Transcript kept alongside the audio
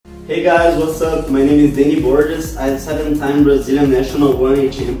Hey guys, what's up? My name is Danny Borges. I'm 7-time Brazilian National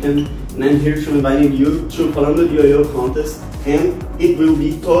 1A champion, and I'm here to invite you to Falando de Ioiô Contest, and it will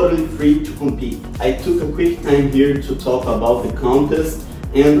be totally free to compete. I took a quick time here to talk about the contest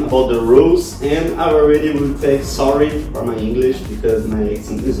and about the rules, and I already will say sorry for my English because my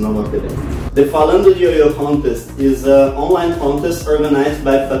accent is not of the best. The Falando de Ioiô Contest is an online contest organized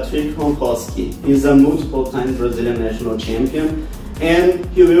by Patrick. He's a multiple-time Brazilian national champion, and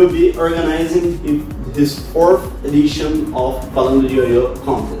he will be organizing his 4th edition of Falando de Ioiô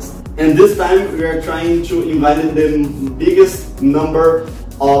Contest. And this time we are trying to invite the biggest number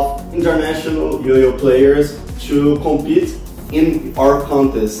of international yo-yo players to compete in our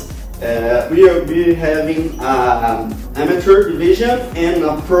contest. We will be having an amateur division and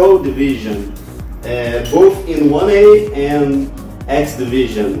a pro division, both in 1A and X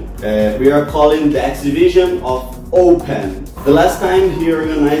division. We are calling the X division of Open. The last time he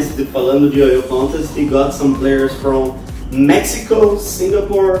organized the Falando de Ioiô Contest, he got some players from Mexico,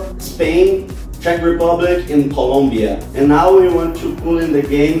 Singapore, Spain, Czech Republic, and Colombia. And now we want to pull in the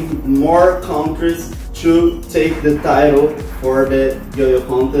game more countries to take the title for the Yo-Yo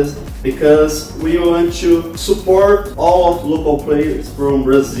Contest, because we want to support all of local players from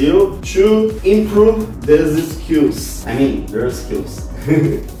Brazil to improve their skills. Their skills.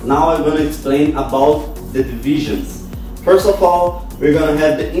 Now I'm gonna explain about the divisions. First of all, we're gonna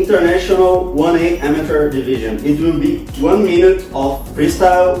have the International 1A Amateur Division. It will be 1 minute of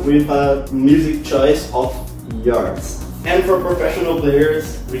freestyle with a music choice of yours. And for professional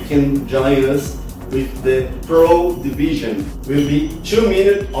players, we can join us with the Pro Division. Will be 2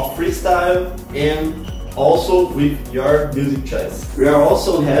 minutes of freestyle and also with your music choice. We are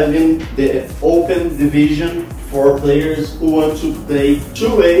also having the Open Division for players who want to play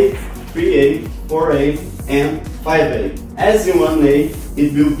 2A, 3A, 4A, and 5A. As in 1A,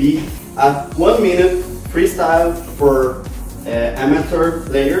 it will be a 1 minute freestyle for amateur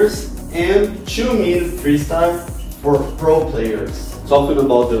players and 2 minute freestyle for pro players. Talking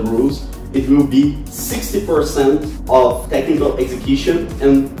about the rules, it will be 60% of technical execution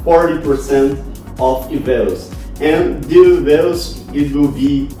and 40% of evals. And the evals, it will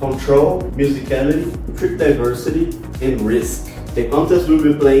be control, musicality, trick diversity, and risk. The contest will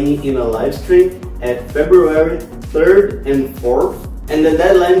be playing in a live stream at February 3rd and 4th, and the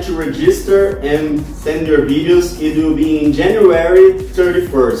deadline to register and send your videos, it will be in January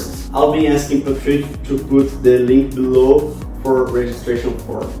 31st. I'll be asking Patrick to put the link below for registration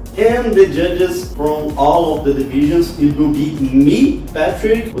form. And the judges from all of the divisions, it will be me,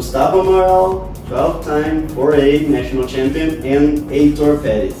 Patrick, Gustavo Amaral, 12-time 4A national champion, and Heitor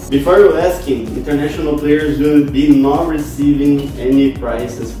Perez. Before you asking, international players will be not receiving any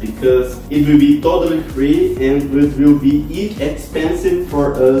prizes because it will be totally free and it will be expensive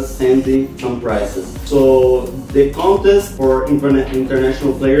for us sending some prizes. So the contest for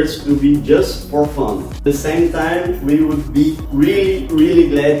international players will be just for fun. At the same time, we would be really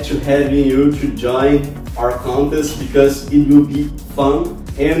glad to have you to join our contest because it will be fun,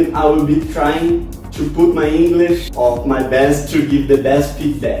 and I will be trying to put my English of my best to give the best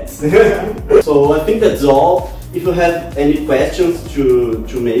feedbacks. So I think that's all. If you have any questions to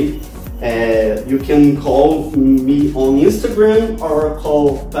make, you can call me on Instagram or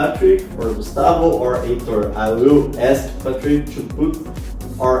call Patrick or Gustavo or Heitor. I will ask Patrick to put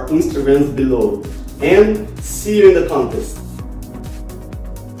our Instagrams below. And see you in the contest.